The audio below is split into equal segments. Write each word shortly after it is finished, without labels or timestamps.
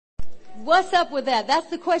What's up with that? That's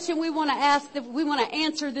the question we want to ask, that we want to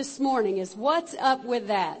answer this morning, is what's up with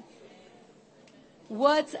that?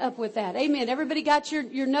 What's up with that? Amen. Everybody got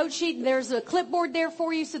your note sheet? There's a clipboard there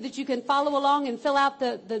for you so that you can follow along and fill out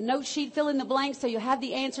the note sheet, fill in the blanks so you have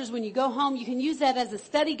the answers when you go home. You can use that as a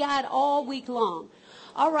study guide all week long.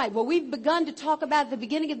 All right. Well, we've begun to talk about at the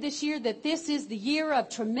beginning of this year that this is the year of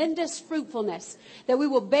tremendous fruitfulness, that we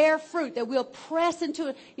will bear fruit, that we'll press into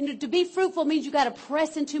it. You know, to be fruitful means you got to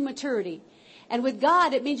press into maturity. And with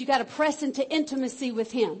God, it means you got to press into intimacy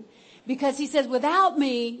with Him, because He says, without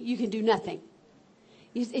me, you can do nothing.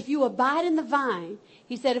 If you abide in the vine,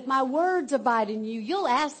 He said, if my words abide in you, you'll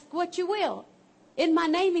ask what you will. In my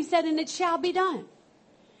name, He said, and it shall be done.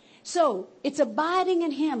 So it's abiding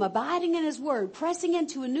in Him, abiding in His word, pressing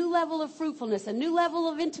into a new level of fruitfulness, a new level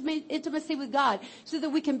of intimacy with God, so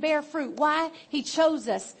that we can bear fruit. Why? He chose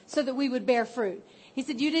us so that we would bear fruit. He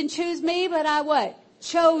said, you didn't choose me, but I what?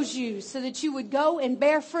 Chose you so that you would go and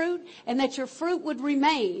bear fruit and that your fruit would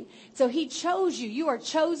remain. So He chose you. You are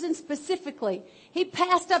chosen specifically. He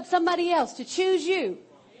passed up somebody else to choose you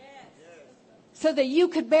so that you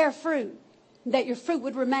could bear fruit, that your fruit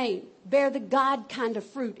would remain. Bear the God kind of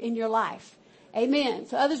fruit in your life. Amen.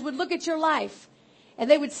 So others would look at your life and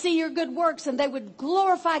they would see your good works and they would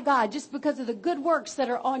glorify God just because of the good works that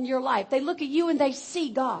are on your life. They look at you and they see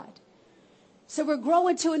God. So we're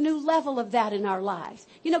growing to a new level of that in our lives.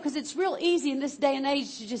 You know, because it's real easy in this day and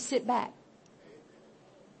age to just sit back.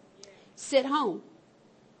 Sit home.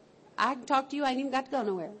 I can talk to you. I ain't even got to go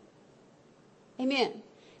nowhere. Amen.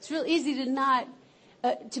 It's real easy to not,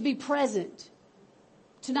 to be present,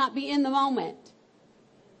 to not be in the moment.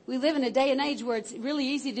 We live in a day and age where it's really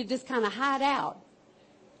easy to just kind of hide out.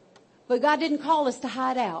 But God didn't call us to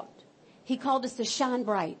hide out. He called us to shine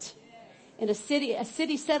bright. In a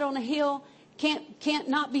city set on a hill can't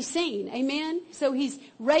not be seen. Amen. So He's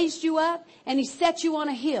raised you up and He set you on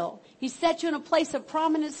a hill. He set you in a place of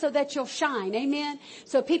prominence so that you'll shine. Amen.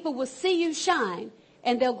 So people will see you shine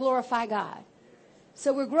and they'll glorify God.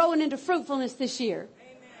 So we're growing into fruitfulness this year.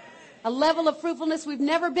 A level of fruitfulness we've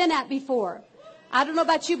never been at before. I don't know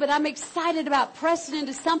about you, but I'm excited about pressing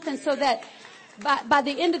into something so that by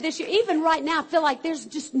the end of this year, even right now, I feel like there's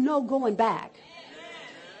just no going back.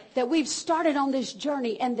 That we've started on this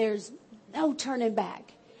journey and there's no turning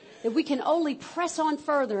back. That we can only press on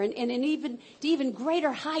further and even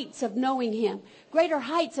greater heights of knowing Him. Greater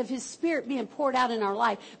heights of His Spirit being poured out in our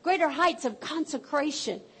life. Greater heights of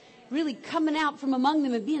consecration. Really coming out from among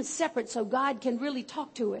them and being separate so God can really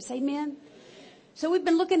talk to us. Amen. So we've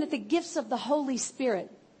been looking at the gifts of the Holy Spirit.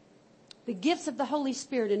 The gifts of the Holy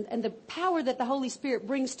Spirit and the power that the Holy Spirit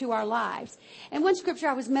brings to our lives. And one scripture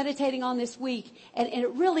I was meditating on this week, and it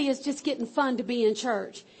really is just getting fun to be in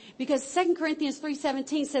church. Because 2 Corinthians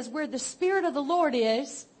 3:17 says, where the Spirit of the Lord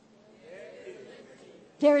is,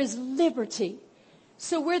 there is liberty.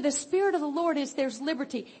 So where the Spirit of the Lord is, there's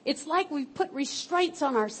liberty. It's like we've put restraints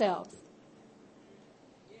on ourselves.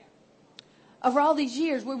 Over all these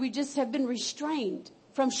years where we just have been restrained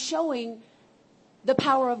from showing the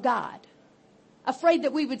power of God. Afraid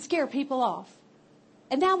that we would scare people off.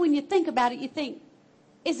 And now when you think about it, you think,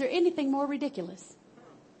 is there anything more ridiculous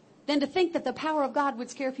than to think that the power of God would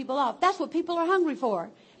scare people off? That's what people are hungry for.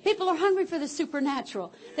 People are hungry for the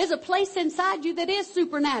supernatural. There's a place inside you that is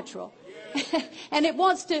supernatural. And it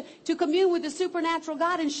wants to commune with the supernatural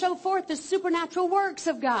God and show forth the supernatural works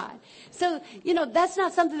of God. So, you know, that's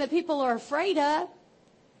not something that people are afraid of.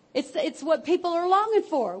 It's what people are longing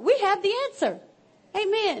for. We have the answer.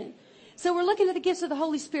 Amen. So we're looking at the gifts of the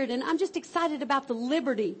Holy Spirit, and I'm just excited about the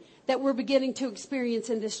liberty that we're beginning to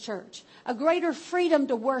experience in this church. A greater freedom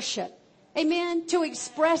to worship. Amen. To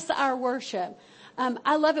express our worship.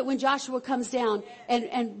 I love it when Joshua comes down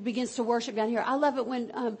and begins to worship down here. I love it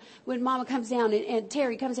when Mama comes down and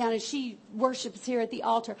Terry comes down and she worships here at the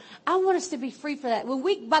altar. I want us to be free for that.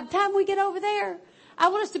 By the time we get over there, I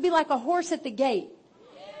want us to be like a horse at the gate.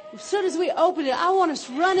 As soon as we open it, I want us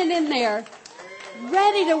running in there,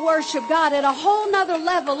 ready to worship God at a whole nother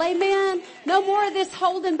level. Amen. No more of this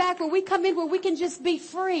holding back where we come in where we can just be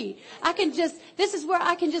free. This is where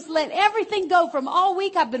I can just let everything go from all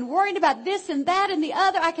week. I've been worried about this and that and the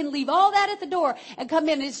other. I can leave all that at the door and come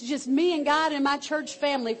in. It's just me and God and my church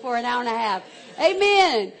family for an hour and a half.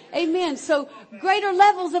 Amen. Amen. So greater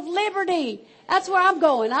levels of liberty. That's where I'm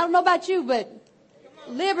going. I don't know about you, but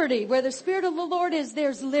liberty. Where the Spirit of the Lord is,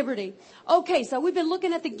 there's liberty. Okay, so we've been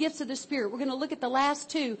looking at the gifts of the Spirit. We're going to look at the last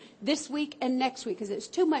two this week and next week because it's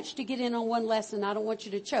too much to get in on one lesson. I don't want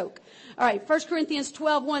you to choke. All right, 1 Corinthians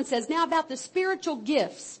 12:1 says, now about the spiritual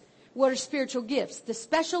gifts. What are spiritual gifts? The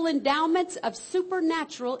special endowments of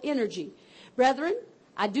supernatural energy. Brethren,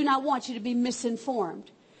 I do not want you to be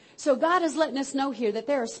misinformed. So God is letting us know here that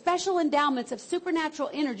there are special endowments of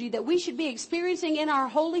supernatural energy that we should be experiencing in our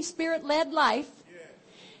Holy Spirit-led life.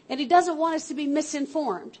 And he doesn't want us to be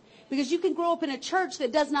misinformed. Because you can grow up in a church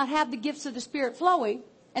that does not have the gifts of the Spirit flowing.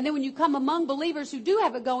 And then when you come among believers who do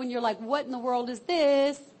have it going, you're like, what in the world is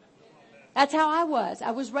this? That's how I was.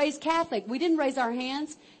 I was raised Catholic. We didn't raise our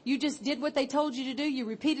hands. You just did what they told you to do. You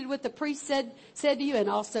repeated what the priest said to you, and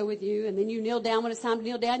also with you. And then you kneel down when it's time to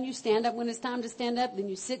kneel down. You stand up when it's time to stand up. Then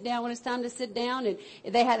you sit down when it's time to sit down. And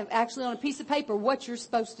they had actually on a piece of paper what you're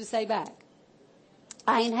supposed to say back.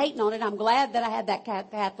 I ain't hating on it. I'm glad that I had that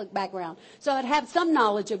Catholic background. So I'd have some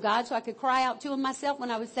knowledge of God so I could cry out to him myself when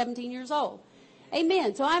I was 17 years old.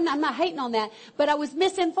 Amen. So I'm not hating on that. But I was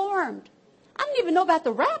misinformed. I didn't even know about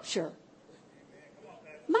the rapture.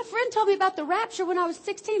 My friend told me about the rapture when I was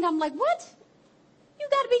 16. I'm like, what? You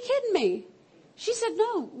got to be kidding me. She said,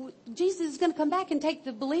 no, Jesus is going to come back and take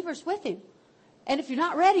the believers with him. And if you're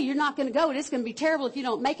not ready, you're not going to go. And it's going to be terrible if you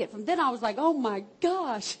don't make it. From then I was like, oh my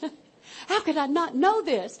gosh, how could I not know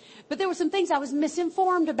this? But there were some things I was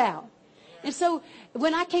misinformed about. And so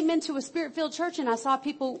when I came into a Spirit-filled church and I saw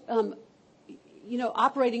people,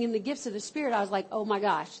 operating in the gifts of the Spirit, I was like, oh my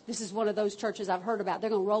gosh, this is one of those churches I've heard about. They're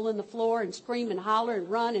going to roll in the floor and scream and holler and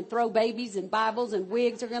run and throw babies and Bibles and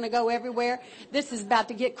wigs are going to go everywhere. This is about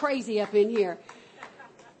to get crazy up in here.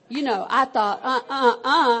 I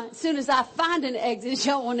thought, as soon as I find an exit,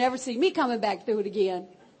 y'all will never see me coming back through it again.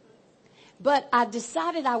 But I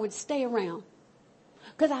decided I would stay around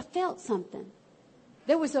because I felt something.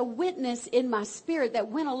 There was a witness in my spirit that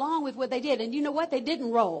went along with what they did. And you know what? They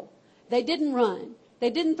didn't roll. They didn't run. They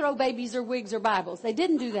didn't throw babies or wigs or Bibles. They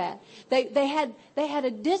didn't do that. They had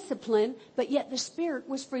a discipline, but yet the Spirit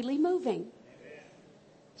was freely moving.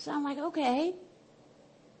 So I'm like, okay.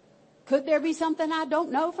 Could there be something I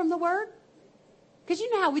don't know from the Word? Because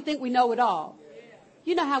you know how we think we know it all.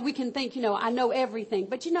 You know how we can think, I know everything.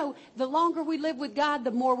 But the longer we live with God,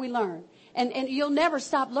 the more we learn. And you'll never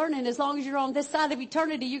stop learning. As long as you're on this side of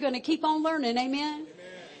eternity, you're going to keep on learning. Amen?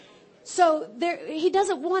 So he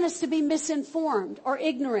doesn't want us to be misinformed or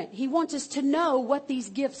ignorant. He wants us to know what these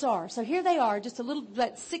gifts are. So here they are, just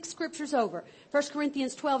 6 scriptures over. 1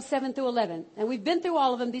 Corinthians 12, 7 through 11. And we've been through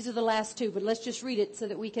all of them. These are the last 2, but let's just read it so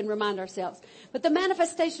that we can remind ourselves. But the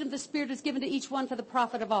manifestation of the Spirit is given to each one for the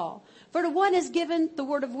profit of all. For to one is given the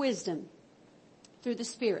word of wisdom through the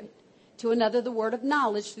Spirit. To another, the word of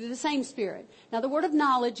knowledge through the same Spirit. Now, the word of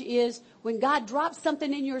knowledge is when God drops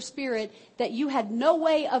something in your spirit that you had no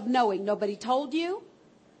way of knowing. Nobody told you.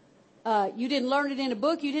 You didn't learn it in a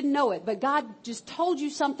book. You didn't know it. But God just told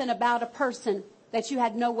you something about a person that you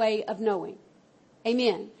had no way of knowing.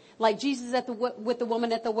 Amen. Like Jesus with the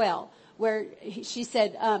woman at the well, where she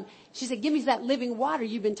said, give me that living water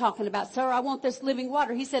you've been talking about. Sir, I want this living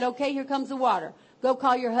water. He said, okay, here comes the water. Go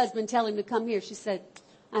call your husband. Tell him to come here. She said,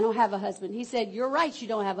 I don't have a husband. He said, you're right, you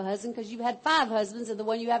don't have a husband because you've had 5 husbands and the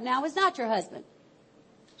one you have now is not your husband.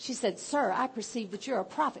 She said, sir, I perceive that you're a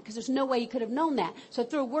prophet because there's no way you could have known that. So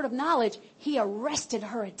through a word of knowledge, he arrested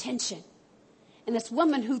her attention. And this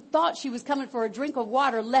woman who thought she was coming for a drink of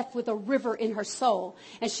water left with a river in her soul.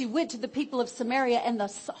 And she went to the people of Samaria and the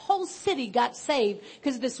whole city got saved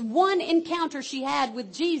because of this one encounter she had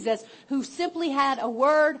with Jesus who simply had a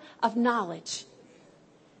word of knowledge.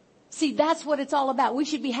 See, that's what it's all about. We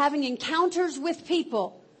should be having encounters with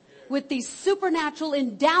people with these supernatural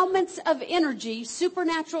endowments of energy,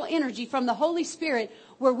 supernatural energy from the Holy Spirit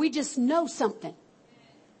where we just know something.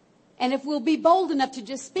 And if we'll be bold enough to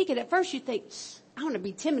just speak it, at first you think, I want to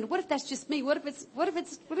be timid. What if that's just me? What if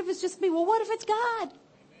it's just me? Well, what if it's God?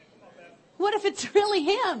 What if it's really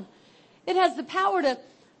him? It has the power to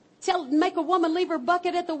make a woman leave her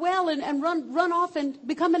bucket at the well and run off and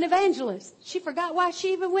become an evangelist. She forgot why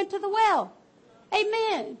she even went to the well.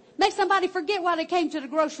 Amen. Make somebody forget why they came to the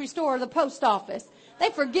grocery store or the post office. They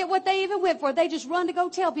forget what they even went for. They just run to go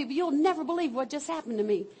tell people, you'll never believe what just happened to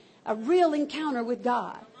me. A real encounter with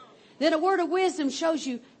God. Then a word of wisdom shows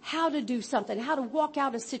you how to do something, how to walk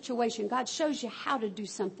out a situation. God shows you how to do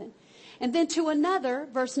something. And then to another,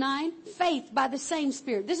 verse 9, faith by the same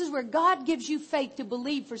Spirit. This is where God gives you faith to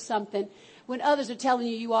believe for something when others are telling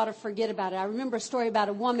you ought to forget about it. I remember a story about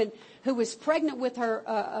a woman who was pregnant with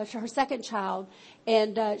her second child,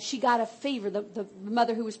 and she got a fever. The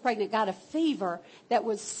mother who was pregnant got a fever that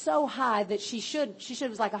was so high that she should it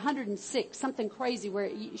was like 106, something crazy where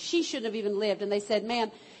she shouldn't have even lived. And they said,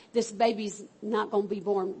 ma'am, this baby's not going to be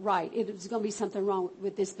born right. It's going to be something wrong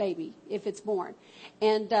with this baby if it's born.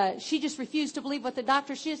 And she just refused to believe what the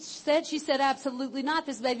doctor said. She said, absolutely not.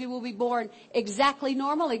 This baby will be born exactly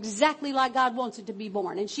normal, exactly like God wants it to be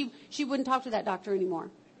born. And she wouldn't talk to that doctor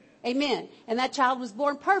anymore. Amen. And that child was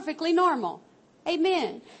born perfectly normal.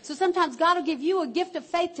 Amen. So sometimes God will give you a gift of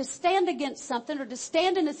faith to stand against something or to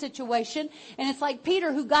stand in a situation. And it's like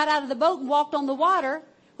Peter, who got out of the boat and walked on the water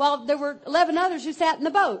while there were 11 others who sat in the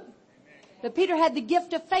boat. But Peter had the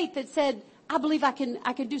gift of faith that said, I believe I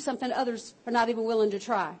can do something others are not even willing to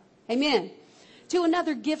try. Amen. To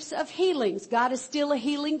another, gifts of healings. God is still a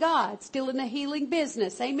healing God, still in the healing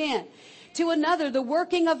business. Amen. To another, the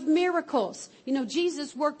working of miracles. You know,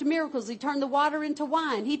 Jesus worked miracles. He turned the water into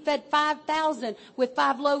wine. He fed 5,000 with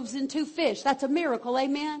 5 loaves and 2 fish. That's a miracle.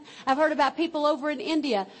 Amen. I've heard about people over in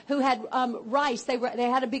India who had rice. They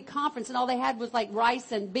had a big conference and all they had was like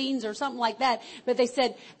rice and beans or something like that. But they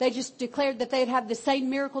said they just declared that they'd have the same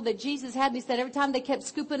miracle that Jesus had. And he said every time they kept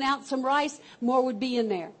scooping out some rice, more would be in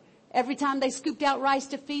there. Every time they scooped out rice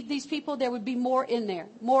to feed these people, there would be more in there,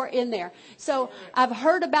 more in there. So I've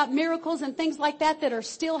heard about miracles and things like that are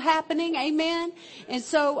still happening. Amen. And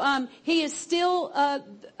so he is still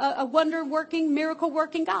a wonder-working,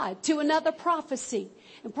 miracle-working God. To another, prophecy.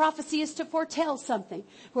 And prophecy is to foretell something,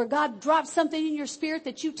 where God drops something in your spirit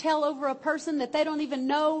that you tell over a person that they don't even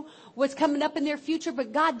know what's coming up in their future,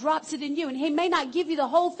 but God drops it in you. And he may not give you the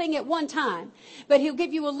whole thing at one time, but he'll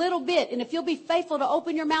give you a little bit. And if you'll be faithful to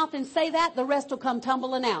open your mouth and say that, the rest will come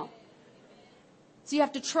tumbling out. So you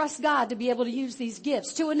have to trust God to be able to use these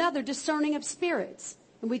gifts. To another, discerning of spirits.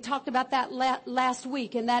 And we talked about that last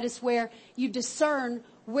week, and that is where you discern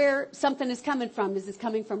where something is coming from. Is this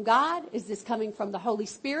coming from God? Is this coming from the Holy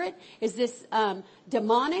Spirit? Is this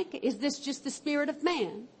demonic? Is this just the spirit of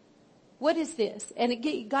man? What is this? And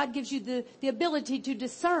God gives you the ability to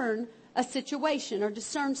discern a situation or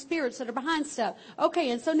discern spirits that are behind stuff.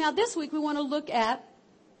 Okay, and so now this week we want to look at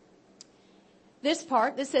this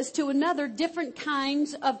part that says, to another, different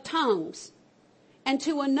kinds of tongues, and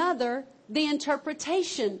to another, the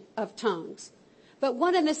interpretation of tongues. But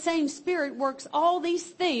one and the same Spirit works all these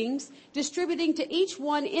things, distributing to each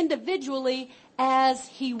one individually as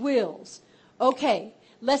he wills. Okay,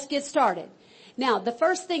 let's get started. Now, the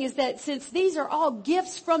first thing is that since these are all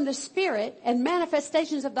gifts from the Spirit and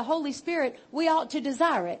manifestations of the Holy Spirit, we ought to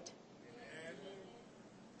desire it.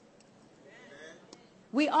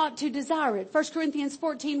 We ought to desire it. 1 Corinthians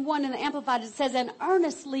 14:1 in the Amplified, it says, and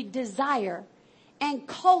earnestly desire and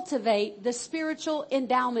cultivate the spiritual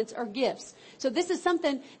endowments or gifts. So this is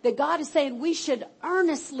something that God is saying we should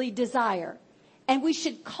earnestly desire. And we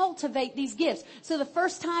should cultivate these gifts. So the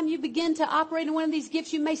first time you begin to operate in one of these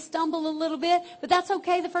gifts, you may stumble a little bit. But that's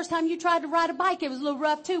okay. The first time you tried to ride a bike, it was a little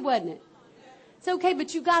rough too, wasn't it? It's okay,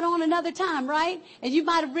 but you got on another time, right? And you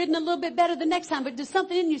might have ridden a little bit better the next time, but there's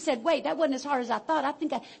something in you said, wait, that wasn't as hard as I thought. I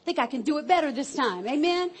think I can do it better this time.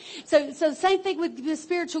 Amen? So same thing with the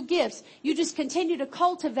spiritual gifts. You just continue to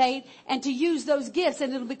cultivate and to use those gifts,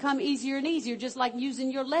 and it'll become easier and easier, just like using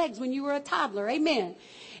your legs when you were a toddler. Amen.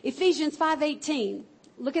 Ephesians 5:18.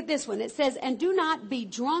 Look at this one. It says, and do not be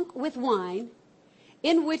drunk with wine,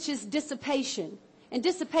 in which is dissipation. And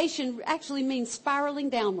dissipation actually means spiraling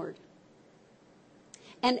downward.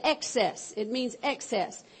 And excess. It means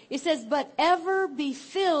excess. It says, but ever be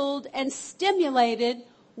filled and stimulated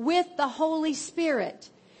with the Holy Spirit.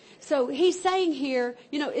 So he's saying here,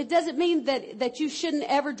 it doesn't mean that you shouldn't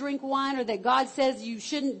ever drink wine, or that God says you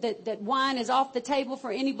shouldn't, that wine is off the table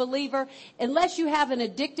for any believer. Unless you have an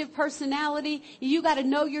addictive personality, you got to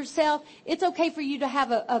know yourself. It's okay for you to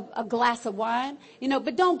have a glass of wine,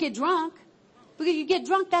 but don't get drunk. Because you get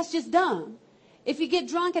drunk, that's just dumb. If you get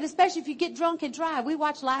drunk, and especially if you get drunk and drive, we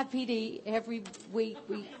watch Live PD every week.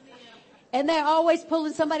 And they're always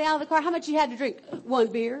pulling somebody out of the car. How much you had to drink? 1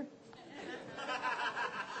 beer.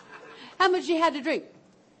 How much you had to drink?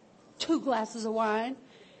 2 glasses of wine.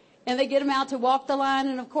 And they get them out to walk the line,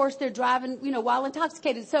 and of course they're driving, while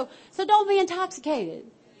intoxicated. So don't be intoxicated.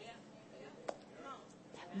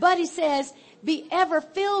 But he says, be ever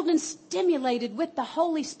filled and stimulated with the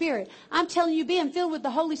Holy Spirit. I'm telling you, being filled with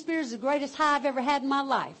the Holy Spirit is the greatest high I've ever had in my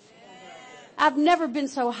life. I've never been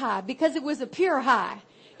so high because it was a pure high.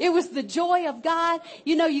 It was the joy of God.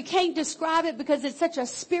 You can't describe it because it's such a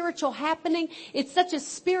spiritual happening. It's such a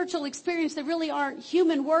spiritual experience. There really aren't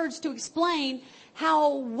human words to explain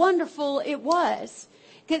how wonderful it was.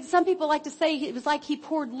 Because some people like to say it was like he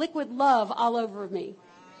poured liquid love all over me.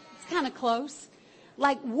 It's kind of close.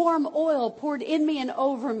 Like warm oil poured in me and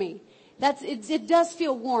over me. It does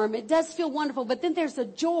feel warm. It does feel wonderful. But then there's a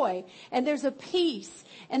joy and there's a peace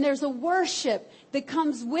and there's a worship that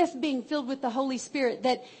comes with being filled with the Holy Spirit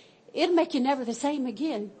that it'll make you never the same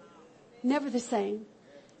again. Never the same.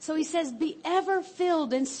 So he says, be ever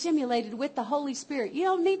filled and stimulated with the Holy Spirit. You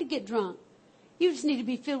don't need to get drunk. You just need to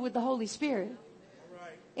be filled with the Holy Spirit.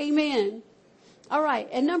 Amen. All right.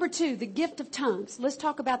 And number 2, the gift of tongues. Let's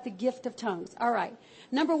talk about the gift of tongues. All right.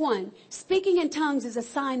 Number 1, speaking in tongues is a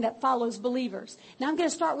sign that follows believers. Now I'm going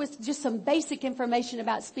to start with just some basic information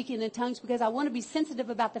about speaking in tongues because I want to be sensitive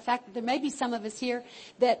about the fact that there may be some of us here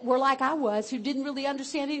that were like I was who didn't really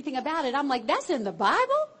understand anything about it. I'm like, that's in the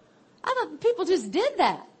Bible? I thought people just did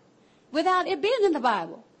that without it being in the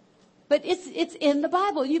Bible. But it's in the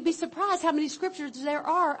Bible. You'd be surprised how many scriptures there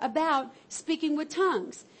are about speaking with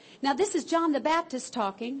tongues. Now this is John the Baptist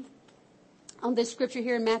talking. On this scripture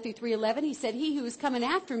here in Matthew 3:11, he said, he who is coming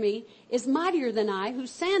after me is mightier than I,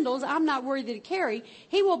 whose sandals I'm not worthy to carry.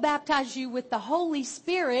 He will baptize you with the Holy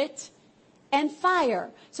Spirit and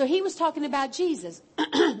fire. So he was talking about Jesus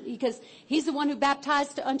because he's the one who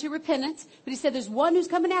baptized unto repentance. But he said, there's one who's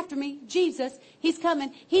coming after me, Jesus. He's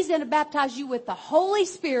coming. He's going to baptize you with the Holy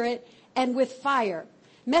Spirit and with fire.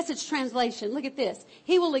 Message translation. Look at this.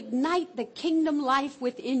 He will ignite the kingdom life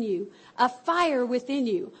within you, a fire within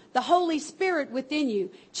you, the Holy Spirit within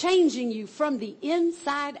you, changing you from the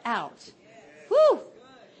inside out. Woo!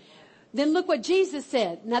 Then look what Jesus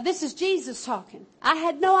said. Now this is Jesus talking. I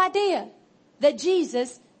had no idea that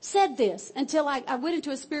Jesus said this until I went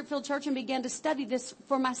into a spirit-filled church and began to study this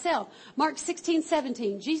for myself. Mark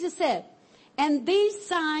 16:17. Jesus said, and these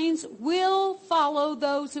signs will follow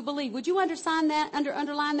those who believe. Would you underline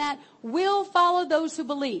that? Will follow those who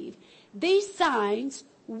believe. These signs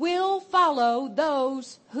will follow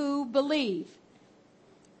those who believe.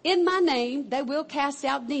 In my name, they will cast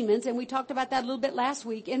out demons. And we talked about that a little bit last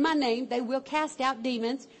week. In my name, they will cast out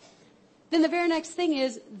demons. Then the very next thing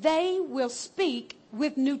is, they will speak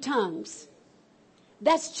with new tongues.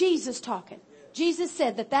 That's Jesus talking. Jesus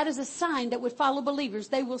said that is a sign that would follow believers.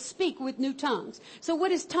 They will speak with new tongues. So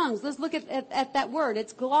what is tongues? Let's look at that word.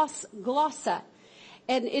 It's glossa.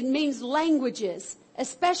 And it means languages,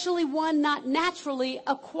 especially one not naturally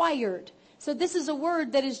acquired. So this is a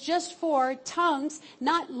word that is just for tongues,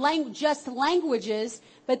 not just languages,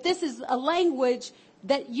 but this is a language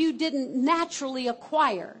that you didn't naturally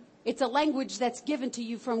acquire. It's a language that's given to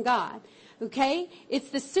you from God. Okay? It's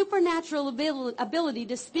the supernatural ability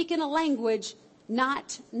to speak in a language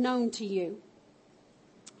not known to you.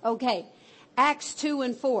 Okay. Acts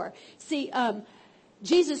 2:4. See,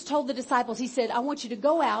 Jesus told the disciples, he said, I want you to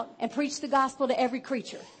go out and preach the gospel to every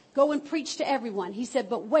creature. Go and preach to everyone. He said,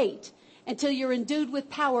 but wait until you're endued with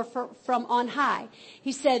power from on high.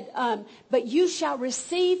 He said, but you shall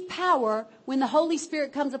receive power when the Holy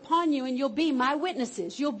Spirit comes upon you, and you'll be my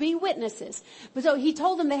witnesses. You'll be witnesses. But so he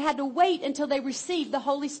told them they had to wait until they received the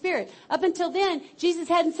Holy Spirit. Up until then, Jesus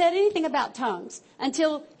hadn't said anything about tongues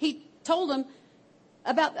until he told them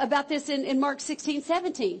about this in Mark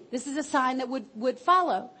 16:17. This is a sign that would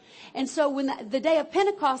follow. And so when the day of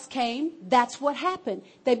Pentecost came, that's what happened.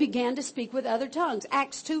 They began to speak with other tongues.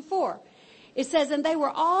 Acts 2:4. It says, and they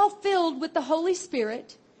were all filled with the Holy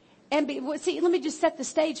Spirit. See, let me just set the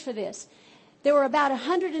stage for this. There were about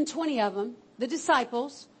 120 of them, the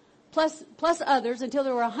disciples, plus others, until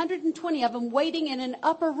there were 120 of them waiting in an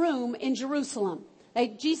upper room in Jerusalem.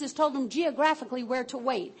 Jesus told them geographically where to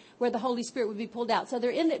wait, where the Holy Spirit would be poured out. So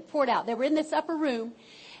poured out. They were in this upper room,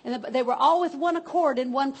 and they were all with one accord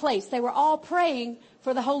in one place. They were all praying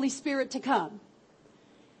for the Holy Spirit to come.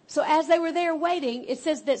 So as they were there waiting, it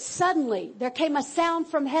says that suddenly there came a sound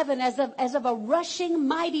from heaven as of a rushing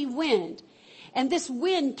mighty wind. And this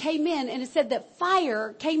wind came in, and it said that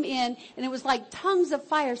fire came in, and it was like tongues of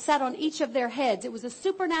fire sat on each of their heads. It was a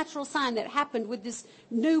supernatural sign that happened with this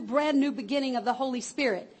brand new beginning of the Holy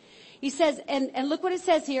Spirit. He says, and look what it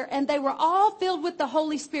says here, and they were all filled with the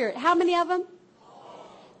Holy Spirit. How many of them?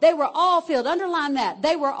 They were all filled. Underline that.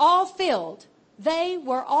 They were all filled. They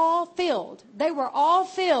were all filled. They were all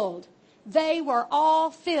filled. They were all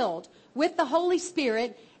filled with the Holy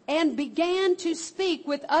Spirit and began to speak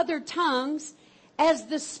with other tongues as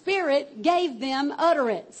the Spirit gave them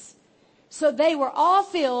utterance. So they were all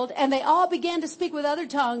filled and they all began to speak with other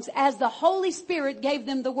tongues as the Holy Spirit gave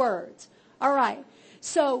them the words. All right.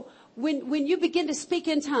 So when you begin to speak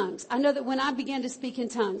in tongues, I know that when I began to speak in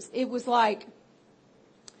tongues, it was like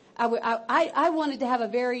I wanted to have a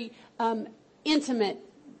very intimate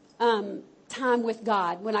time with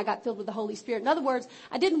God when I got filled with the Holy Spirit. In other words,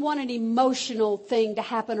 I didn't want an emotional thing to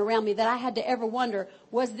happen around me that I had to ever wonder,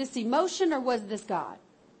 was this emotion or was this God?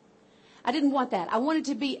 I didn't want that. I wanted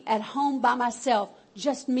to be at home by myself,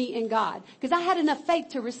 just me and God. Because I had enough faith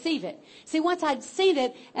to receive it. See, once I'd seen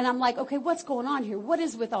it and I'm like, okay, what's going on here? What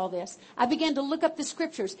is with all this? I began to look up the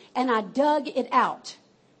scriptures and I dug it out.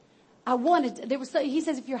 He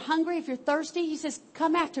says, if you're hungry, if you're thirsty, he says,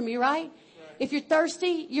 come after me, right? If you're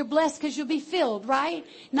thirsty, you're blessed because you'll be filled, right?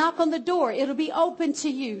 Knock on the door. It'll be open to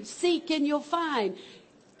you. Seek and you'll find.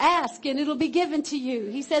 Ask and it'll be given to you.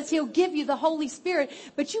 He says he'll give you the Holy Spirit,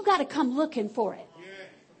 but you got to come looking for it.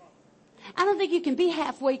 I don't think you can be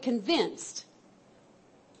halfway convinced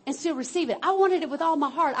and still receive it. I wanted it with all my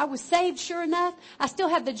heart. I was saved, sure enough. I still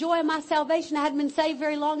have the joy of my salvation. I hadn't been saved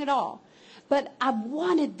very long at all. But I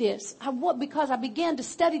wanted this. Because I began to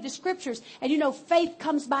study the scriptures. And faith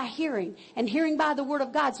comes by hearing and hearing by the word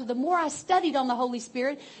of God. So the more I studied on the Holy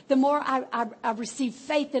Spirit, the more I received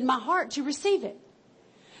faith in my heart to receive it.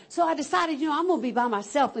 So I decided, I'm going to be by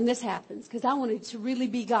myself when this happens because I wanted to really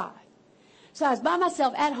be God. So I was by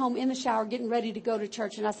myself at home in the shower getting ready to go to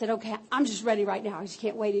church. And I said, okay, I'm just ready right now. I just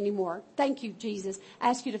can't wait anymore. Thank you, Jesus. I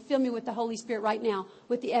ask you to fill me with the Holy Spirit right now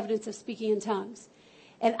with the evidence of speaking in tongues.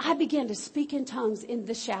 And I began to speak in tongues in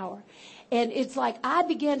the shower. And it's like I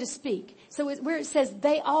began to speak. So where it says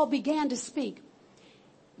they all began to speak.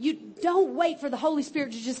 You don't wait for the Holy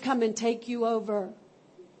Spirit to just come and take you over.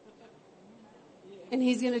 And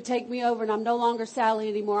he's going to take me over and I'm no longer Sally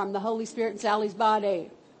anymore. I'm the Holy Spirit in Sally's body.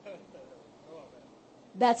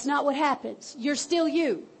 That's not what happens. You're still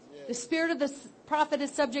you. The spirit of the prophet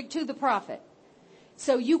is subject to the prophet.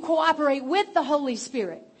 So you cooperate with the Holy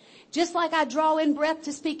Spirit. Just like I draw in breath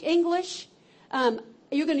to speak English,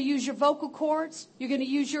 you're going to use your vocal cords. You're going to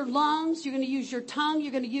use your lungs. You're going to use your tongue.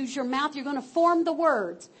 You're going to use your mouth. You're going to form the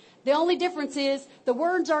words. The only difference is the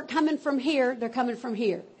words aren't coming from here. They're coming from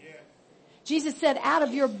here. Jesus said, out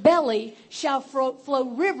of your belly shall flow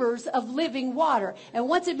rivers of living water. And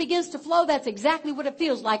once it begins to flow, that's exactly what it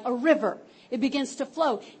feels like, a river. It begins to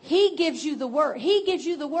flow. He gives you the word. He gives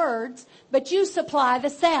you the words, but you supply the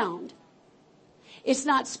sound. It's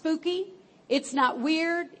not spooky. It's not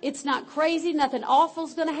weird. It's not crazy. Nothing awful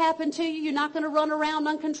is going to happen to you. You're not going to run around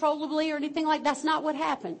uncontrollably or anything like that. That's not what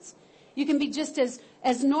happens. You can be just as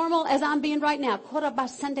normal as I'm being right now.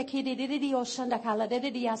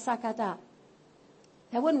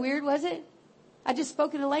 That wasn't weird, was it? I just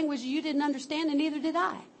spoke in a language you didn't understand, and neither did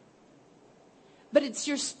I. But it's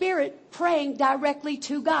your spirit praying directly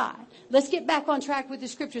to God. Let's get back on track with the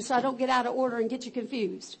scripture so I don't get out of order and get you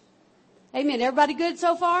confused. Amen. Everybody good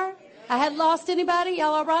so far? I hadn't lost anybody?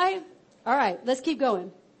 Y'all all right? All right, let's keep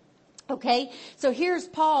going. Okay, so here's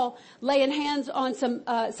Paul laying hands on some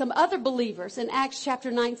other believers in Acts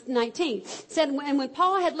chapter 19. Said, and when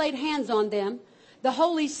Paul had laid hands on them, the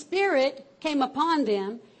Holy Spirit came upon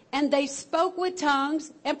them, and they spoke with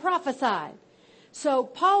tongues and prophesied. So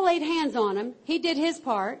Paul laid hands on them. He did his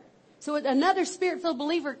part. So another Spirit-filled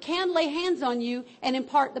believer can lay hands on you and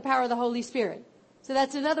impart the power of the Holy Spirit. So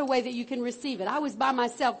that's another way that you can receive it. I was by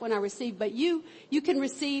myself when I received, but you can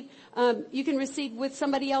receive with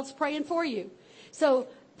somebody else praying for you. So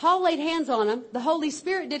Paul laid hands on them. The Holy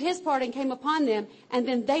Spirit did his part and came upon them, and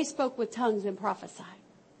then they spoke with tongues and prophesied.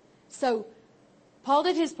 So Paul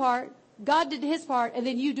did his part, God did his part, and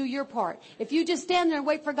then you do your part. If you just stand there and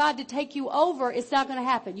wait for God to take you over, it's not going to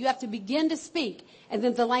happen. You have to begin to speak, and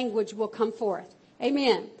then the language will come forth.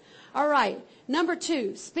 Amen. All right. Number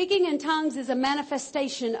 2, speaking in tongues is a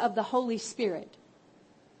manifestation of the Holy Spirit.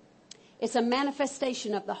 It's a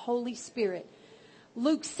manifestation of the Holy Spirit.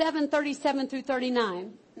 Luke 7:37 through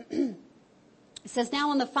 39. It says,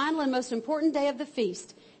 now on the final and most important day of the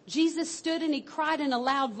feast, Jesus stood and he cried in a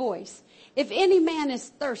loud voice, if any man is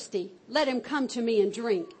thirsty, let him come to me and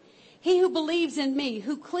drink. He who believes in me,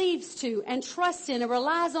 who cleaves to and trusts in and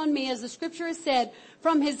relies on me, as the scripture has said,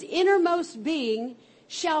 from his innermost being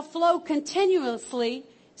shall flow continuously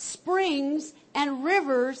springs and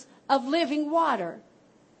rivers of living water.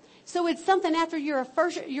 So it's something after your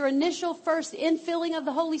initial first infilling of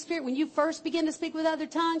the Holy Spirit, when you first begin to speak with other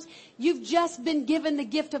tongues, you've just been given the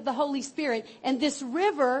gift of the Holy Spirit. And this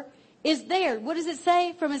river is there. What does it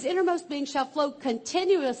say? From his innermost being shall flow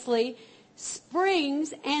continuously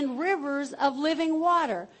springs and rivers of living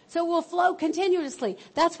water. So it will flow continuously.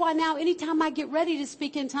 That's why now anytime I get ready to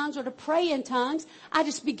speak in tongues or to pray in tongues, I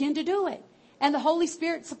just begin to do it. And the Holy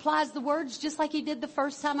Spirit supplies the words just like he did the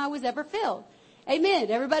first time I was ever filled. Amen.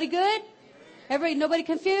 Everybody good? Everybody, nobody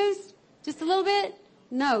confused? Just a little bit?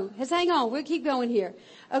 No. Just hang on. We'll keep going here.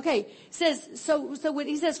 Okay. Says, so when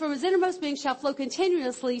he says, from his innermost being shall flow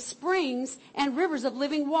continuously springs and rivers of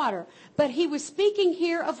living water. But he was speaking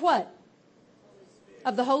here of what?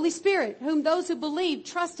 Of the Holy Spirit, whom those who believed,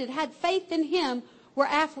 trusted, had faith in him, were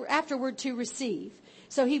afterward to receive.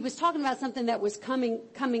 So he was talking about something that was coming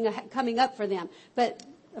up for them. But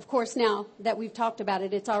of course, now that we've talked about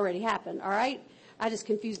it, it's already happened. All right. I just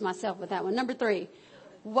confused myself with that one. Number 3,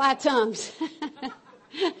 why tongues?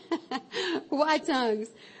 Why tongues?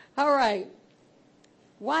 All right.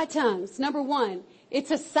 Why tongues? Number 1,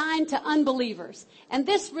 it's a sign to unbelievers. And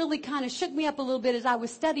this really kind of shook me up a little bit as I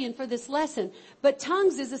was studying for this lesson. But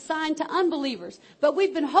tongues is a sign to unbelievers. But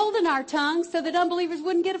we've been holding our tongues so that unbelievers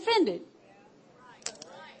wouldn't get offended.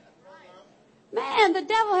 Man, the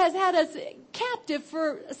devil has had us captive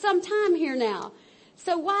for some time here now.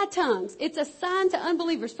 So why tongues? It's a sign to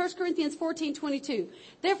unbelievers. 1 Corinthians 14:22.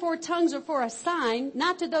 Therefore, tongues are for a sign,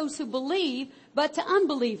 not to those who believe, but to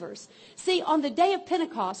unbelievers. See, on the day of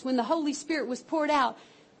Pentecost, when the Holy Spirit was poured out,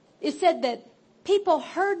 it said that people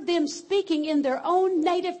heard them speaking in their own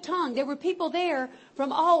native tongue. There were people there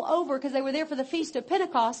from all over because they were there for the Feast of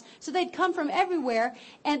Pentecost. So they'd come from everywhere,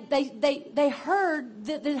 and they heard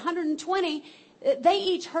the 120. They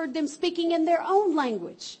each heard them speaking in their own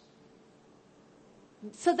language.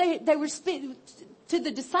 So they were speaking to the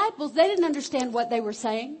disciples. They didn't understand what they were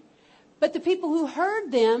saying, but the people who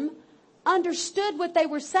heard them understood what they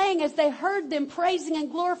were saying as they heard them praising and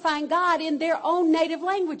glorifying God in their own native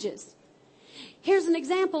languages. Here's an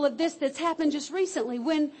example of this that's happened just recently.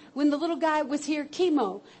 When the little guy was here,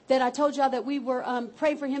 chemo, that I told y'all that we were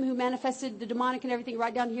praying for him, who manifested the demonic and everything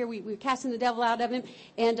right down here. We were casting the devil out of him.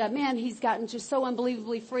 And man, he's gotten just so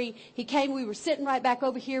unbelievably free. He came, we were sitting right back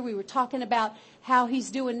over here. We were talking about how he's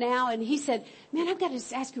doing now. And he said, man, I've got to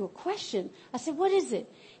just ask you a question. I said, what is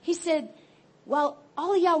it? He said, well,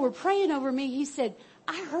 all of y'all were praying over me. He said,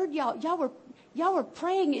 I heard y'all were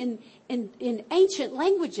praying in ancient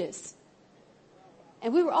languages.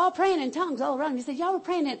 And we were all praying in tongues all around him. He said, y'all were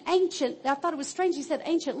praying in ancient. I thought it was strange. He said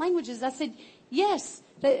ancient languages. I said, yes,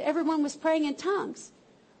 that everyone was praying in tongues.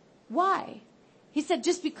 Why? He said,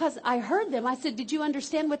 just because I heard them. I said, did you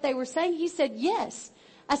understand what they were saying? He said, yes.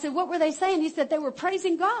 I said, what were they saying? He said, they were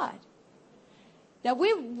praising God. Now, we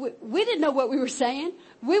didn't know what we were saying.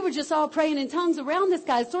 We were just all praying in tongues around this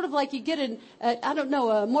guy. It's sort of like you get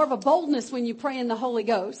more of a boldness when you pray in the Holy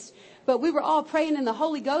Ghost. But we were all praying in the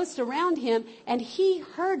Holy Ghost around him, and he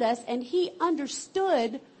heard us, and he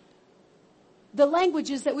understood the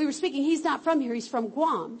languages that we were speaking. He's not from here. He's from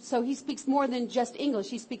Guam. So he speaks more than just English.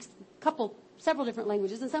 He speaks several different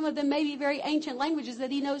languages, and some of them may be very ancient languages that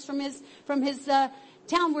he knows from his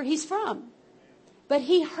town where he's from. But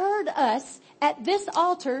he heard us at this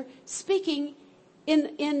altar speaking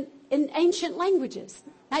in ancient languages.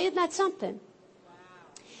 Now, isn't that something?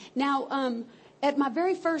 Now, at my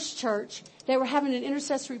very first church, they were having an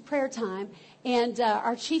intercessory prayer time, and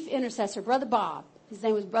our chief intercessor, Brother Bob, his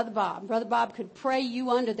name was Brother Bob. Brother Bob could pray you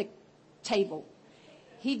under the table.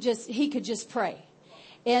 He could just pray.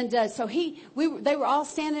 And so they were all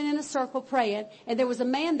standing in a circle praying, and there was a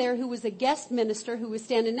man there who was a guest minister who was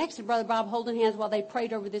standing next to Brother Bob holding hands while they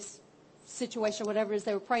prayed over this situation, whatever it is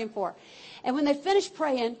they were praying for. And when they finished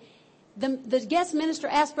praying, the guest minister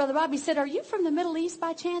asked Brother Bob, he said, are you from the Middle East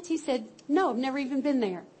by chance? He said, no, I've never even been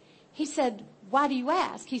there. He said, why do you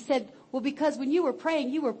ask? He said, well, because when you were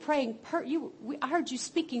praying, I heard you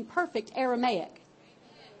speaking perfect Aramaic.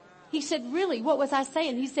 He said, really, what was I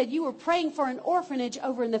saying? He said, you were praying for an orphanage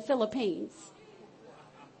over in the Philippines.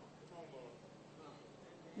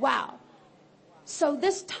 Wow. So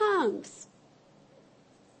this tongues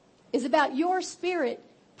is about your spirit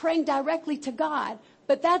praying directly to God.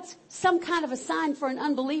 But that's some kind of a sign for an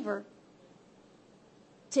unbeliever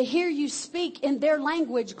to hear you speak in their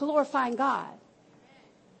language, glorifying God.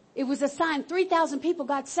 It was a sign. 3,000 people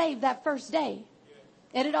got saved that first day.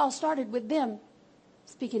 And it all started with them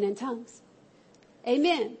speaking in tongues.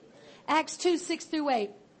 Amen. Acts 2:6-8.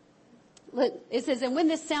 Look, it says, and when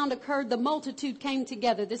this sound occurred, the multitude came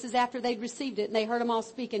together. This is after they'd received it, and they heard them all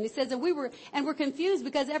speaking. It says, and we're confused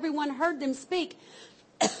because everyone heard them speak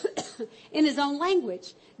in his own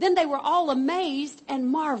language. Then they were all amazed and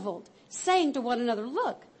marveled, saying to one another,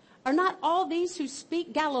 look, are not all these who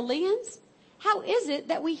speak Galileans? How is it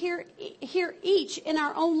that we hear each in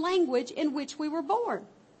our own language in which we were born?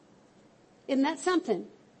 Isn't that something?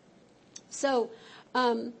 So,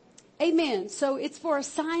 amen. So it's for a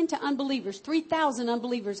sign to unbelievers. 3,000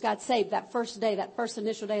 unbelievers got saved that first day, that first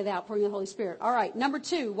initial day of the outpouring of the Holy Spirit. All right. Number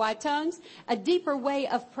 2, why tongues? A deeper way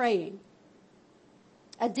of praying.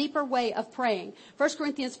 A deeper way of praying. 1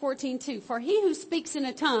 Corinthians 14:2. For he who speaks in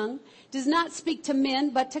a tongue does not speak to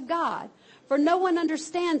men, but to God. For no one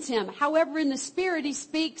understands him. However, in the Spirit he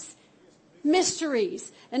speaks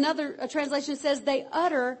mysteries. Another translation says they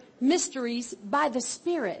utter mysteries by the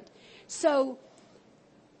Spirit. So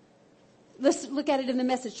Let's look at it in the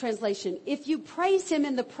Message translation. If you praise him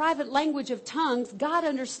in the private language of tongues, God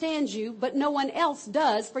understands you, but no one else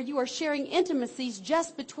does, for you are sharing intimacies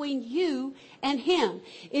just between you and him.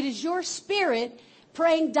 It is your spirit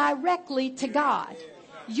praying directly to God.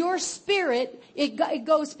 Your spirit, it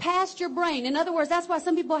goes past your brain. In other words, that's why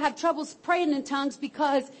some people have trouble praying in tongues,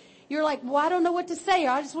 because you're like, well, I don't know what to say. Or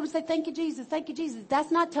I just want to say, thank you, Jesus. Thank you, Jesus. That's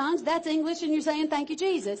not tongues. That's English, and you're saying, thank you,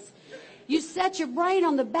 Jesus. You set your brain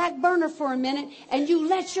on the back burner for a minute, and you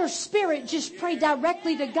let your spirit just pray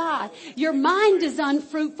directly to God. Your mind is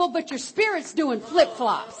unfruitful, but your spirit's doing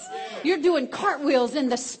flip-flops. You're doing cartwheels in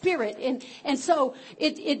the spirit. And so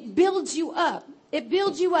it builds you up. It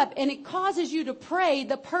builds you up, and it causes you to pray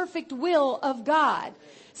the perfect will of God.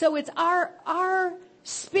 So it's our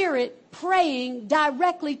spirit praying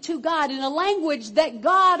directly to God in a language that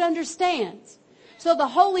God understands. So the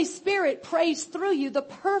Holy Spirit prays through you the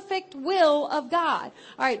perfect will of God.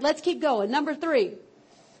 All right, let's keep going. Number 3,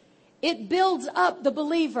 it builds up the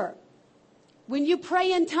believer. When you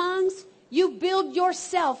pray in tongues, you build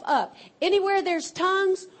yourself up. Anywhere there's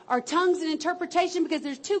tongues or tongues and interpretation, because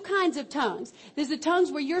there's 2 kinds of tongues. There's the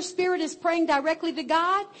tongues where your spirit is praying directly to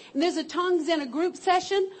God, and there's the tongues in a group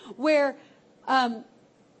session where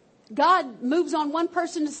God moves on one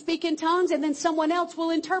person to speak in tongues, and then someone else will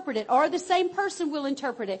interpret it, or the same person will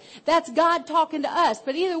interpret it. That's God talking to us.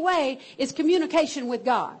 But either way, it's communication with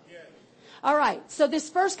God. All right. So this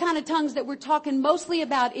first kind of tongues that we're talking mostly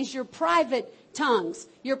about is your private tongues,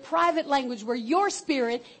 your private language, where your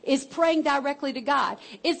spirit is praying directly to God.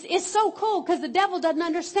 It's so cool, because the devil doesn't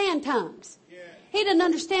understand tongues. He doesn't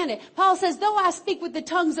understand it. Paul says, though I speak with the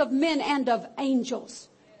tongues of men and of angels.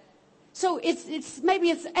 So maybe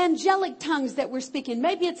it's angelic tongues that we're speaking.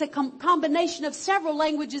 Maybe it's a combination of several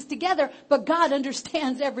languages together, but God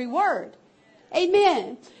understands every word.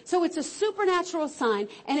 Amen. So it's a supernatural sign,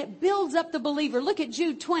 and it builds up the believer. Look at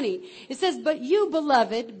Jude 20. It says, but you,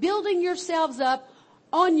 beloved, building yourselves up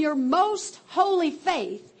on your most holy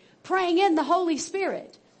faith, praying in the Holy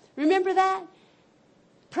Spirit. Remember that?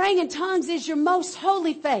 Praying in tongues is your most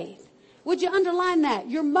holy faith. Would you underline that?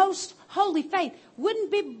 Your most holy faith.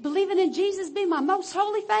 Wouldn't believing in Jesus be my most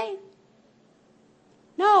holy faith?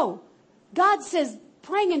 No. God says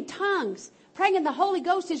praying in tongues, praying in the Holy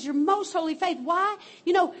Ghost is your most holy faith. Why?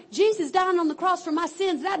 You know, Jesus dying on the cross for my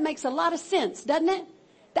sins, that makes a lot of sense, doesn't it?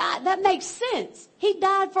 That makes sense. He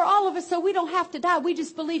died for all of us so we don't have to die. We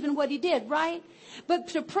just believe in what he did, right? But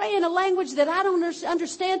to pray in a language that I don't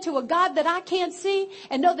understand to a God that I can't see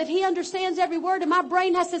and know that he understands every word and my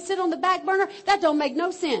brain has to sit on the back burner, that don't make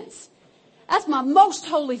no sense. That's my most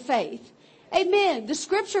holy faith. Amen. The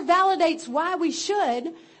scripture validates why we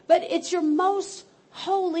should, but it's your most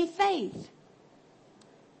holy faith.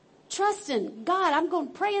 Trust in God. I'm going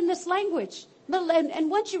to pray in this language. And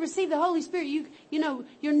once you receive the Holy Spirit, you know,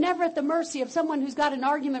 you're never at the mercy of someone who's got an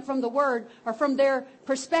argument from the Word or from their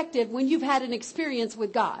perspective when you've had an experience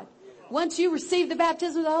with God. Once you receive the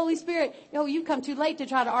baptism of the Holy Spirit, you come too late to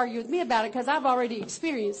try to argue with me about it, because I've already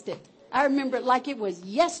experienced it. I remember it like it was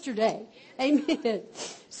yesterday. Amen.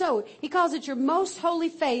 So he calls it your most holy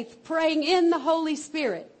faith, praying in the Holy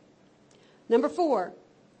Spirit. Number 4,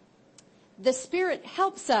 the Spirit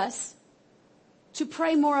helps us to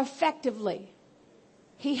pray more effectively.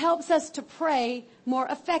 He helps us to pray more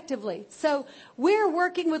effectively. So we're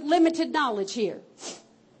working with limited knowledge here,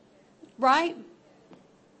 right?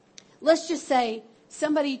 Let's just say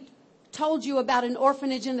somebody told you about an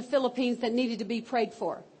orphanage in the Philippines that needed to be prayed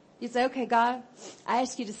for. You say, okay, God, I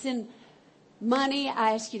ask you to send money.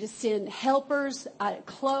 I ask you to send helpers,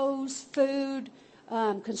 clothes, food,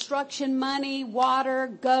 construction money, water,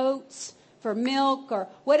 goats for milk, or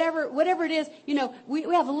whatever it is. You know, we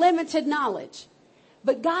have limited knowledge.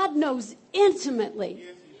 But God knows intimately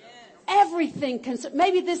everything.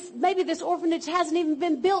 Maybe this orphanage hasn't even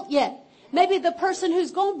been built yet. Maybe the person who's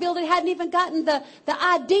going to build it hadn't even gotten the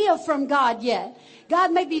idea from God yet.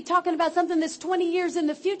 God may be talking about something that's 20 years in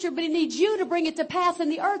the future, but he needs you to bring it to pass in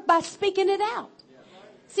the earth by speaking it out.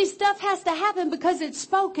 See, stuff has to happen because it's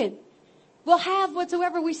spoken. We'll have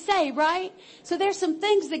whatsoever we say, right? So there's some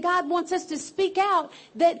things that God wants us to speak out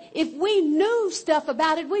that if we knew stuff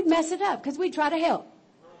about it, we'd mess it up because we'd try to help.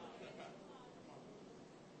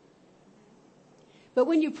 But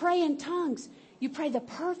when you pray in tongues, you pray the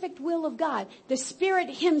perfect will of God. The Spirit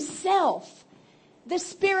Himself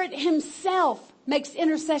makes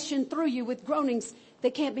intercession through you with groanings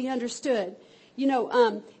that can't be understood. You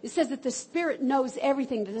know, it says that the Spirit knows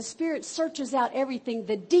everything, that the Spirit searches out everything,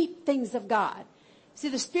 the deep things of God. See,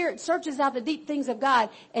 the Spirit searches out the deep things of God,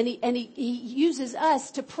 and he uses us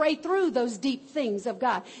to pray through those deep things of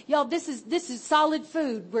God. Y'all, this is solid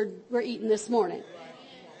food we're eating this morning.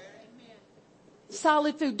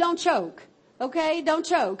 Solid food. Don't choke. Okay? Don't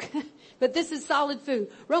choke. But this is solid food.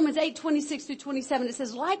 Romans 8:26-27, it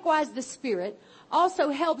says, likewise the Spirit also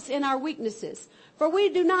helps in our weaknesses. For we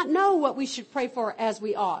do not know what we should pray for as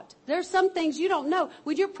we ought. There's some things you don't know.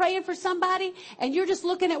 When you're praying for somebody and you're just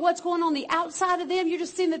looking at what's going on the outside of them, you're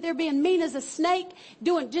just seeing that they're being mean as a snake,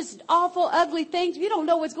 doing just awful, ugly things. You don't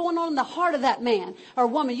know what's going on in the heart of that man or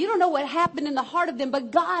woman. You don't know what happened in the heart of them,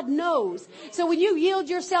 but God knows. So when you yield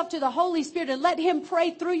yourself to the Holy Spirit and let Him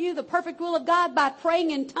pray through you the perfect will of God by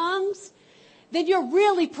praying in tongues, then you're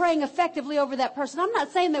really praying effectively over that person. I'm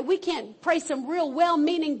not saying that we can't pray some real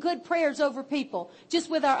well-meaning good prayers over people just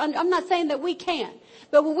with I'm not saying that we can't.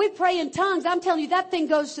 But when we pray in tongues, I'm telling you that thing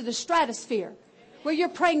goes to the stratosphere where you're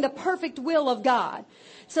praying the perfect will of God.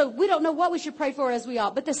 So we don't know what we should pray for as we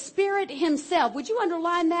ought. But the Spirit Himself, would you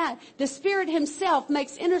underline that? The Spirit Himself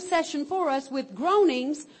makes intercession for us with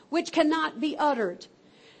groanings which cannot be uttered.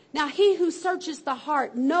 Now, He who searches the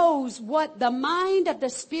heart knows what the mind of the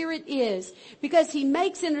Spirit is, because He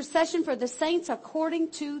makes intercession for the saints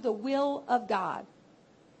according to the will of God.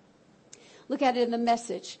 Look at it in the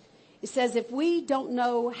Message. It says, if we don't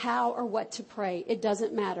know how or what to pray, it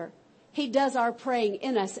doesn't matter. He does our praying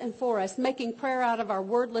in us and for us, making prayer out of our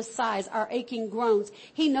wordless sighs, our aching groans.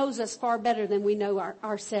 He knows us far better than we know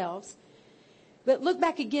ourselves. But look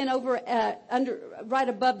back again over right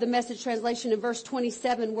above the Message translation in verse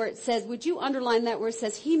 27 where it says, would you underline that where it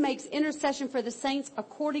says, He makes intercession for the saints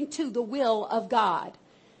according to the will of God.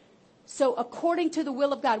 So according to the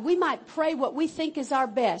will of God, we might pray what we think is our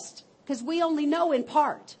best because we only know in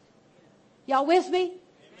part. Y'all with me?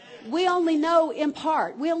 Amen. We only know in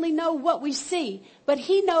part. We only know what we see. But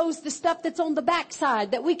He knows the stuff that's on the backside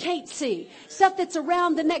that we can't see. Stuff that's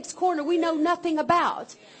around the next corner we know nothing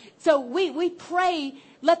about. So we pray,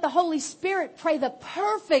 let the Holy Spirit pray the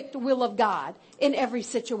perfect will of God in every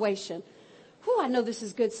situation. Whew, I know this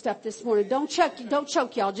is good stuff this morning. Don't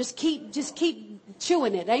choke y'all. Just keep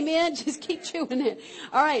chewing it. Amen. Just keep chewing it.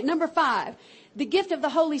 All right. Number 5. The gift of the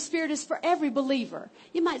Holy Spirit is for every believer.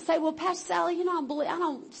 You might say, well, Pastor Sally,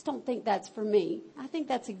 I just don't think that's for me. I think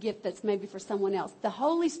that's a gift that's maybe for someone else. The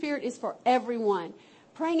Holy Spirit is for everyone.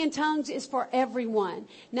 Praying in tongues is for everyone.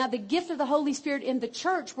 Now, the gift of the Holy Spirit in the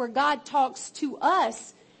church where God talks to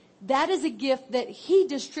us, that is a gift that He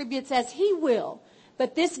distributes as He will.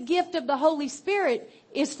 But this gift of the Holy Spirit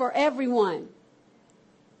is for everyone.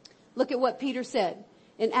 Look at what Peter said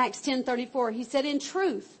in Acts 10:34. He said, in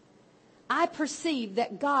truth, I perceive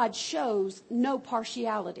that God shows no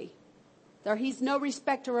partiality. He's no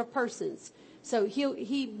respecter of persons. So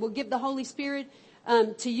He will give the Holy Spirit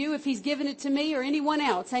to you if He's given it to me or anyone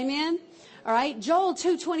else. Amen? All right. Joel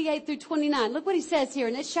 2:28-29. Look what he says here.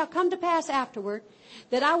 And it shall come to pass afterward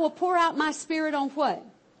that I will pour out my Spirit on what?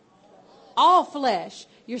 All flesh.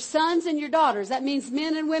 Your sons and your daughters. That means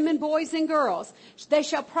men and women, boys and girls. They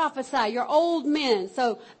shall prophesy. Your old men.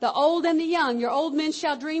 So the old and the young. Your old men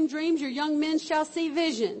shall dream dreams. Your young men shall see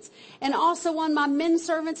visions. And also on my men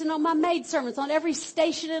servants and on my maid servants. On every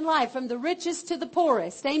station in life. From the richest to the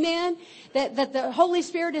poorest. Amen. That the Holy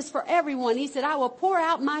Spirit is for everyone. He said, I will pour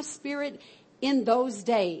out my Spirit in those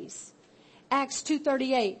days. Acts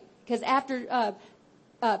 2:38. Because after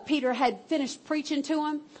Peter had finished preaching to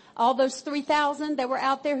him, all those 3,000 that were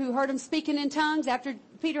out there who heard him speaking in tongues after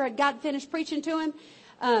Peter had got finished preaching to him,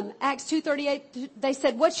 Acts 2:38, they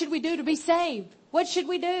said, what should we do to be saved? What should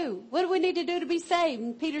we do? What do we need to do to be saved?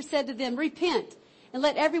 And Peter said to them, repent and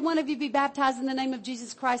let every one of you be baptized in the name of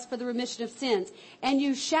Jesus Christ for the remission of sins. And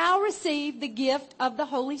you shall receive the gift of the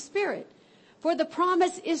Holy Spirit. For the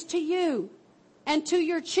promise is to you and to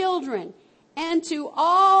your children and to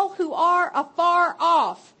all who are afar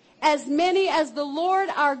off, as many as the Lord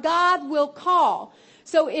our God will call.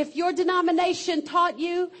 So if your denomination taught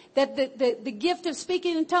you that the gift of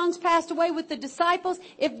speaking in tongues passed away with the disciples,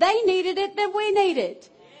 if they needed it, then we need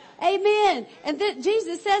it. Amen. And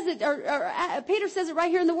Jesus says it, or Peter says it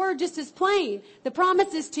right here in the Word just as plain. The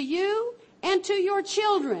promise is to you and to your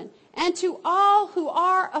children and to all who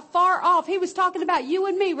are afar off. He was talking about you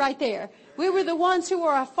and me right there. We were the ones who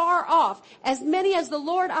were afar off. As many as the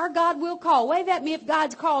Lord our God will call. Wave at me if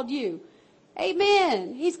God's called you.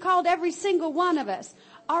 Amen. He's called every single one of us.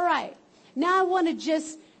 All right. Now I want to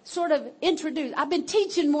just sort of introduce. I've been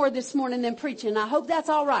teaching more this morning than preaching. I hope that's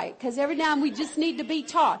all right, because every now and we just need to be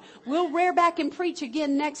taught. We'll rear back and preach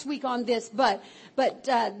again next week on this, but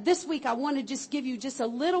this week I want to just give you just a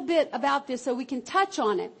little bit about this so we can touch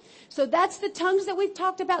on it. So that's the tongues that we've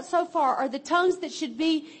talked about so far, are the tongues that should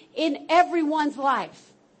be in everyone's life.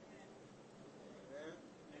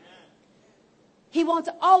 He wants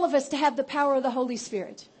all of us to have the power of the Holy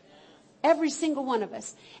Spirit. Every single one of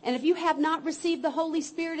us. And if you have not received the Holy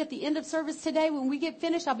Spirit at the end of service today, when we get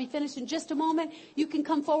finished, I'll be finished in just a moment, you can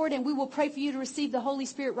come forward and we will pray for you to receive the Holy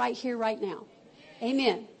Spirit right here, right now.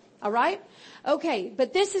 Amen. All right? Okay,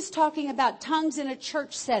 but this is talking about tongues in a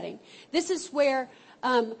church setting. This is where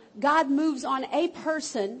God moves on a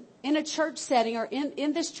person in a church setting, or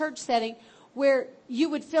in this church setting, where you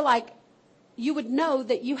would feel like you would know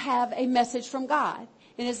that you have a message from God.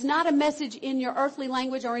 And it's not a message in your earthly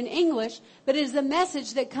language or in English, but it is a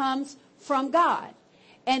message that comes from God.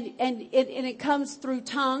 And it comes through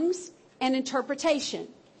tongues and interpretation.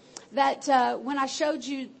 That when I showed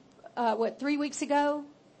you, 3 weeks ago,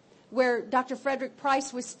 where Dr. Frederick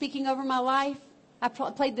Price was speaking over my life, I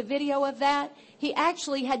played the video of that. He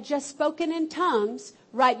actually had just spoken in tongues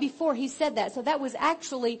right before he said that. So that was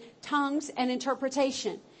actually tongues and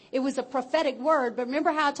interpretation. It was a prophetic word, but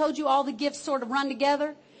remember how I told you all the gifts sort of run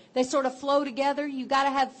together? They sort of flow together. You got to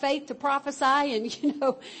have faith to prophesy, and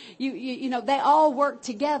you know they all work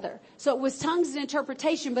together. So it was tongues and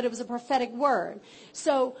interpretation, but it was a prophetic word.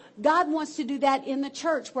 So God wants to do that in the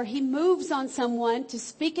church, where He moves on someone to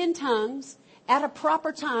speak in tongues at a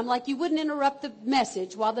proper time, like you wouldn't interrupt the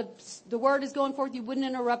message while the word is going forth. You wouldn't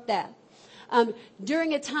interrupt that.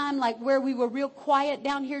 During a time like where we were real quiet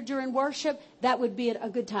down here during worship, that would be a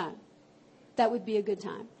good time. That would be a good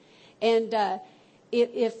time. And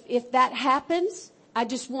if that happens, I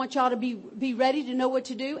just want y'all to be ready to know what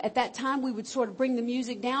to do. At that time, we would sort of bring the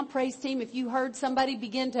music down. Praise team, if you heard somebody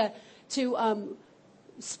begin to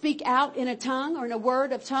speak out in a tongue or in a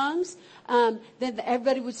word of tongues, then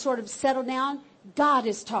everybody would sort of settle down. God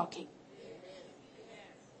is talking.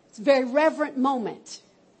 It's a very reverent moment.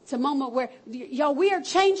 It's a moment where, y'all, we are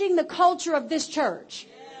changing the culture of this church.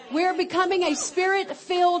 We're becoming a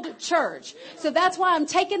Spirit-filled church. So that's why I'm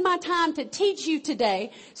taking my time to teach you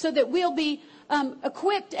today, so that we'll be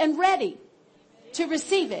equipped and ready to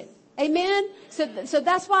receive it. Amen. So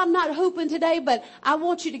that's why I'm not hooping today, but I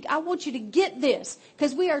want you to get this,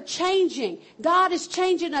 because we are changing. God is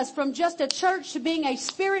changing us from just a church to being a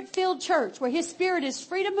Spirit-filled church, where His Spirit is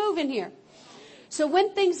free to move in here. So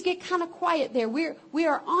when things get kind of quiet there, we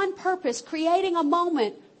are on purpose creating a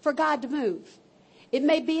moment for God to move. It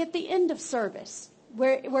may be at the end of service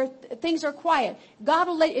where things are quiet.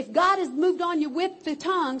 If God has moved on you with the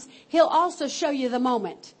tongues, He'll also show you the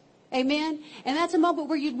moment. Amen. And that's a moment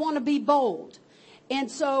where you'd want to be bold.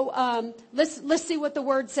 And so let's see what the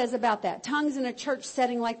Word says about that. Tongues in a church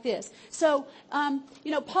setting like this. So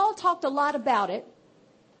Paul talked a lot about it,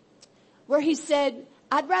 where he said,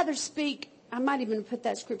 "I'd rather speak." I might even put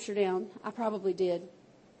that scripture down. I probably did.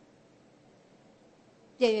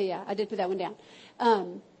 Yeah. I did put that one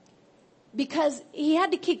down. Because he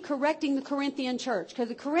had to keep correcting the Corinthian church. Because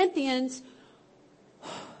the Corinthians,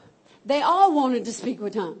 they all wanted to speak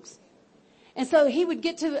with tongues. And so he would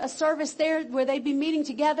get to a service there where they'd be meeting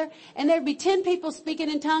together, and there'd be 10 people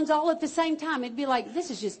speaking in tongues all at the same time. It'd be like,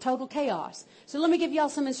 this is just total chaos. So let me give y'all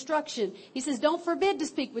some instruction. He says, don't forbid to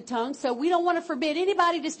speak with tongues. So we don't want to forbid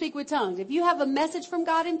anybody to speak with tongues. If you have a message from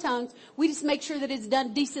God in tongues, we just make sure that it's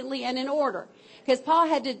done decently and in order. Because Paul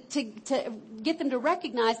had to get them to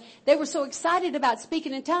recognize they were so excited about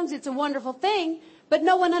speaking in tongues. It's a wonderful thing, but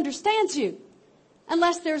no one understands you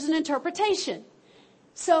unless there's an interpretation.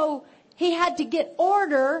 So he had to get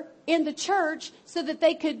order in the church so that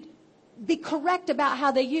they could be correct about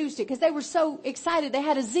how they used it, because they were so excited. They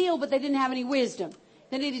had a zeal, but they didn't have any wisdom.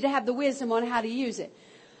 They needed to have the wisdom on how to use it.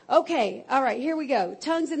 Okay, all right, here we go.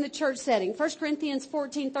 Tongues in the church setting. 1 Corinthians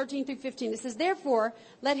 14:13-15. It says, therefore,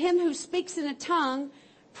 let him who speaks in a tongue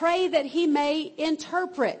pray that he may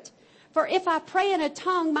interpret. For if I pray in a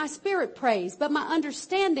tongue, my spirit prays, but my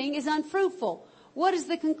understanding is unfruitful. What is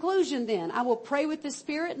the conclusion then? I will pray with the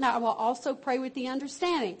Spirit, and I will also pray with the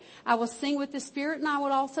understanding. I will sing with the Spirit, and I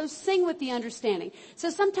will also sing with the understanding. So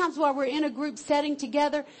sometimes while we're in a group setting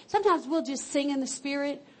together, sometimes we'll just sing in the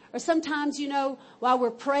Spirit. Or sometimes, while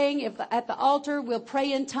we're praying at the altar, we'll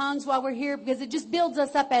pray in tongues while we're here, because it just builds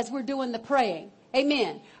us up as we're doing the praying.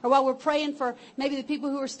 Amen. Or while we're praying for maybe the people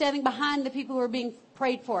who are standing behind the people who are being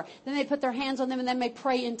prayed for. Then they put their hands on them and then they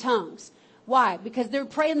pray in tongues. Why? Because they're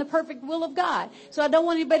praying the perfect will of God. So I don't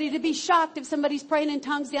want anybody to be shocked if somebody's praying in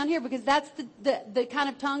tongues down here, because that's the kind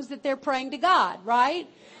of tongues that they're praying to God, right?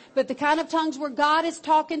 But the kind of tongues where God is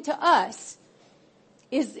talking to us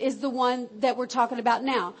is the one that we're talking about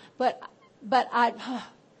now. But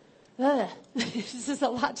this is a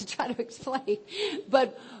lot to try to explain.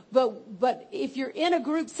 But if you're in a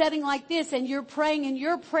group setting like this and you're praying in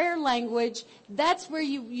your prayer language, that's where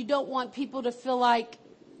you don't want people to feel like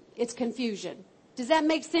it's confusion. Does that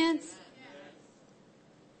make sense?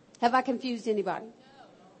 Have I confused anybody?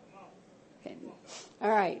 Okay. All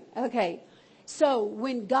right. Okay. So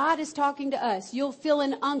when God is talking to us, you'll feel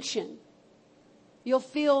an unction. You'll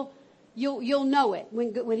know it.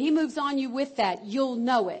 When he moves on you with that, you'll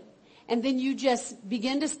know it. And then you just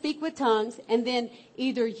begin to speak with tongues, and then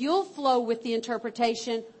either you'll flow with the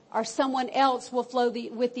interpretation or someone else will flow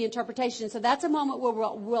with the interpretation. So that's a moment where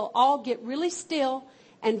we'll all get really still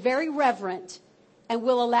and very reverent, and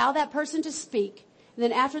we'll allow that person to speak. And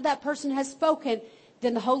then after that person has spoken,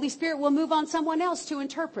 then the Holy Spirit will move on someone else to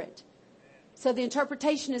interpret. So the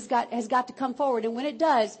interpretation has got to come forward. And when it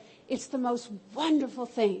does, it's the most wonderful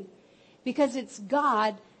thing, because it's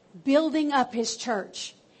God building up his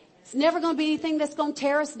church. It's never going to be anything that's going to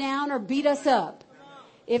tear us down or beat us up.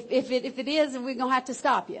 If it is, then we're going to have to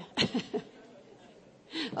stop you.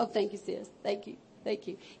 Oh, thank you, sis. Thank you. Thank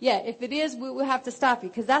you. Yeah, if it is, we'll have to stop you,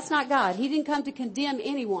 because that's not God. He didn't come to condemn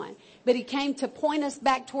anyone, but he came to point us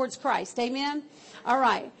back towards Christ. Amen? All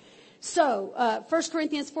right. So, 1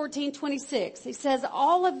 Corinthians 14:26, he says,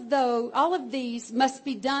 all of these must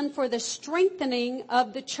be done for the strengthening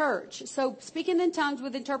of the church. So, speaking in tongues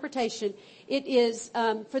with interpretation, it is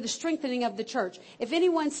for the strengthening of the church. If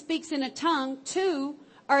anyone speaks in a tongue, 2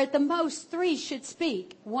 or at the most 3 should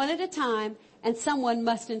speak, one at a time, and someone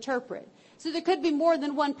must interpret. So there could be more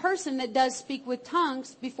than one person that does speak with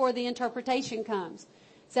tongues before the interpretation comes.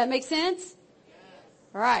 Does that make sense? Yes.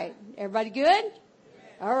 All right. Everybody good? Yes.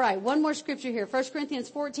 All right. One more scripture here. 1 Corinthians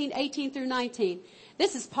 14:18 through 19.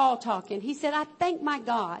 This is Paul talking. He said, I thank my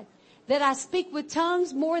God that I speak with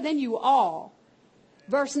tongues more than you all.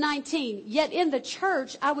 Verse 19. Yet in the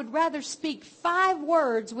church I would rather speak 5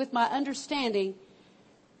 words with my understanding,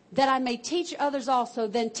 that I may teach others also,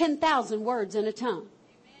 than 10,000 words in a tongue.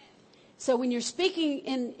 So when you're speaking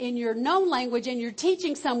in your known language and you're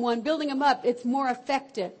teaching someone, building them up, it's more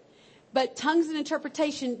effective. But tongues and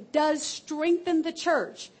interpretation does strengthen the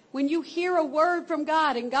church. When you hear a word from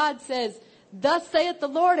God and God says, thus saith the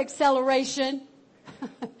Lord, acceleration,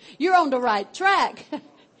 you're on the right track.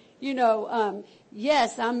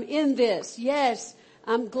 Yes, I'm in this. Yes,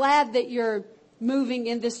 I'm glad that you're moving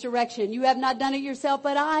in this direction. You have not done it yourself,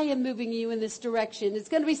 but I am moving you in this direction. It's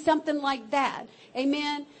going to be something like that.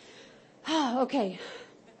 Amen. Okay.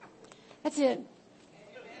 That's it.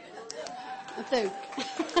 That's it.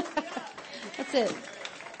 That's it.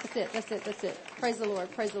 That's it. That's it. That's it. Praise the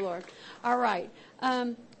Lord. Praise the Lord. All right.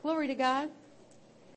 Glory to God.